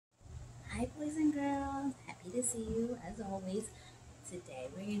to see you as always. Today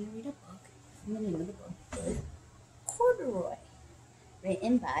we're going to read a book. And the name of the book is Corduroy,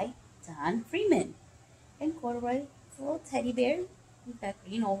 written by Don Freeman. And Corduroy is a little teddy bear. He's got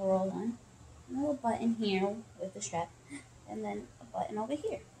green overalls on, a little button here with the strap, and then a button over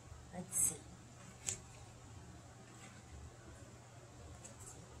here. Let's see.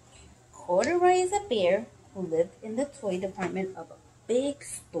 Corduroy is a bear who lived in the toy department of a big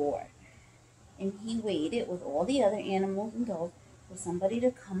store. And he waited with all the other animals and dolls for somebody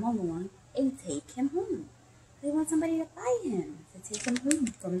to come along and take him home. They want somebody to buy him, to take him home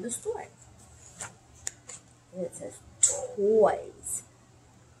from the store. It says toys.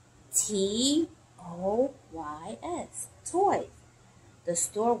 Toys. Toys. The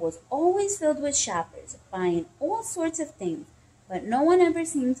store was always filled with shoppers, buying all sorts of things, but no one ever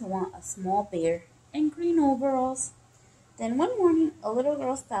seemed to want a small bear in green overalls. Then one morning, a little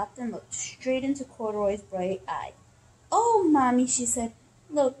girl stopped and looked straight into Corduroy's bright eye. "Oh, Mommy," she said,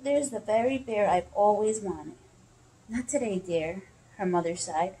 "look, there's the very bear I've always wanted." "Not today, dear," her mother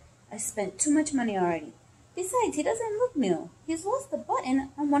sighed. "I spent too much money already. Besides, he doesn't look new. He's lost the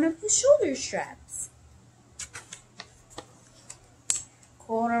button on one of his shoulder straps."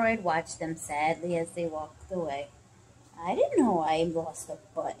 Corduroy watched them sadly as they walked away. "I didn't know I lost a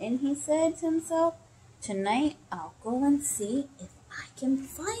button," he said to himself. "Tonight I'll go and see if I can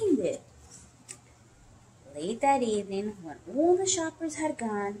find it." Late that evening, when all the shoppers had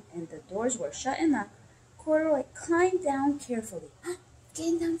gone and the doors were shut and locked, Corduroy climbed down carefully,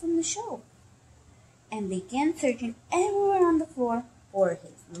 getting down from the shelf, and began searching everywhere on the floor for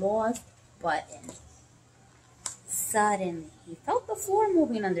his lost button. Suddenly, he felt the floor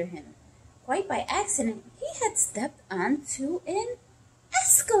moving under him. Quite by accident, he had stepped onto an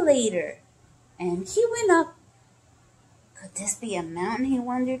escalator, and he went up. Could this be a mountain, he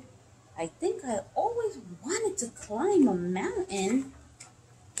wondered. "I think I always wanted to climb a mountain."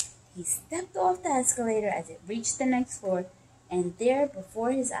 He stepped off the escalator as it reached the next floor, and there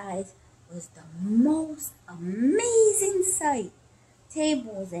before his eyes was the most amazing sight.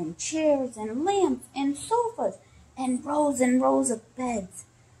 Tables and chairs and lamps and sofas and rows of beds.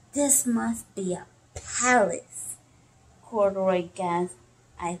 "This must be a palace," Corduroy gasped.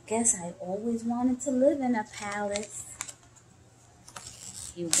 "I guess I always wanted to live in a palace."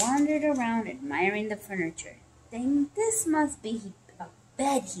 He wandered around admiring the furniture. "Then this must be a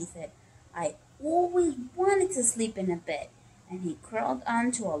bed," he said. "I always wanted to sleep in a bed." And he curled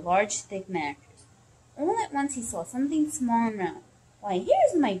onto a large thick mattress. All at once he saw something small and round. "Why,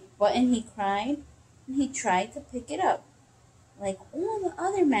 here's my button," he cried, and he tried to pick it up. Like all the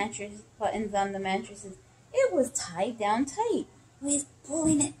other buttons on the mattresses, it was tied down tight. He's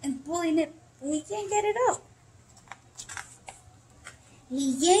pulling it and pulling it, but he can't get it up. He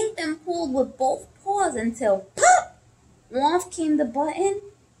yanked and pulled with both paws until pop! Off came the button,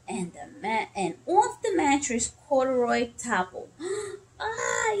 and off the mattress Corduroy toppled.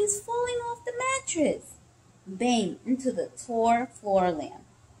 He's falling off the mattress! Bang! Into the tore floor lamp.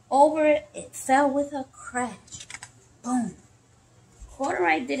 Over it, it fell with a crash. Boom!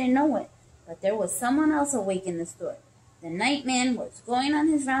 Corduroy didn't know it, but there was someone else awake in the store. The night man was going on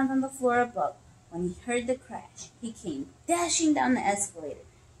his rounds on the floor above. When he heard the crash, he came dashing down the escalator.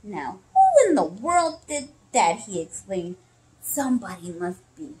 "Now, who in the world did that?" he exclaimed. "Somebody must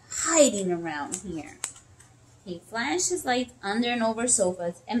be hiding around here." He flashed his lights under and over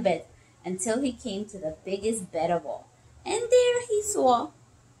sofas and beds until he came to the biggest bed of all. And there he saw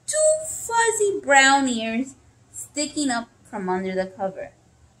 2 fuzzy brown ears sticking up from under the cover.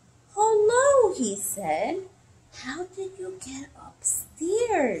 "Hello," he said. "How did you get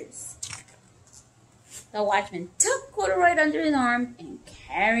upstairs?" The watchman took Corduroy under his arm and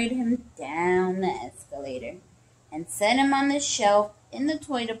carried him down the escalator and set him on the shelf in the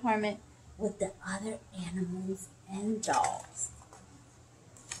toy department with the other animals and dolls.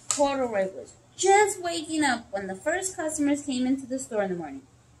 Corduroy was just waking up when the first customers came into the store in the morning,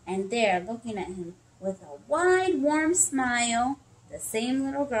 and there, looking at him with a wide, warm smile, the same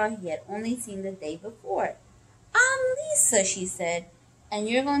little girl he had only seen the day before. "I'm Lisa," she said, "and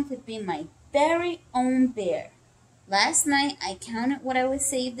you're going to be my very own bear. Last night I counted what I was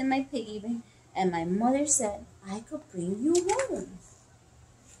saved in my piggy bank, and my mother said I could bring you home."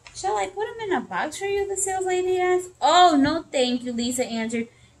 "Shall I put him in a box for you?" the sales lady asked. "Oh, no thank you," Lisa answered,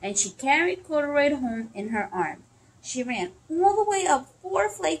 and she carried Corduroy home in her arms. She ran all the way up 4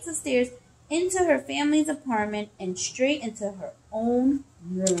 flights of stairs into her family's apartment and straight into her own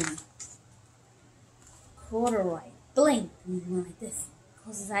room. Corduroy blinked and he went like this,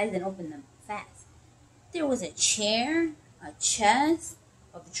 closed his eyes and opened them fast. There was a chair, a chest,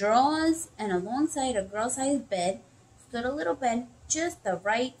 of drawers, and alongside a girl-sized bed stood a little bed just the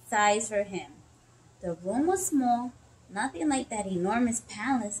right size for him. The room was small, nothing like that enormous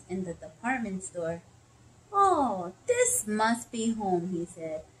palace in the department store. "Oh, this must be home," he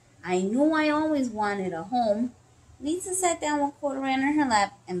said. "I knew I always wanted a home." Lisa sat down with Corduroy on her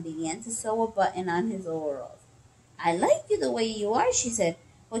lap and began to sew a button on his overalls. "I like you the way you are," she said,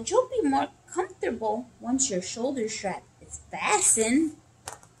 "but you'll be more comfortable once your shoulder strap is fastened."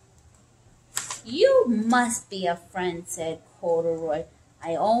 "You must be a friend," said Corduroy.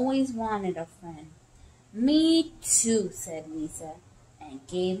 "I always wanted a friend." "Me too," said Lisa, and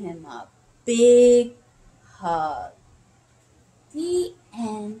gave him a big hug. The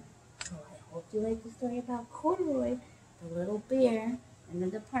end. So I hope you like the story about Corduroy, the little bear in the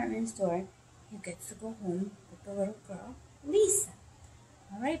department store who gets to go home with the little girl, Lisa.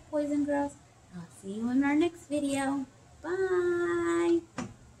 Alright, boys and girls, I'll see you in our next video. Bye!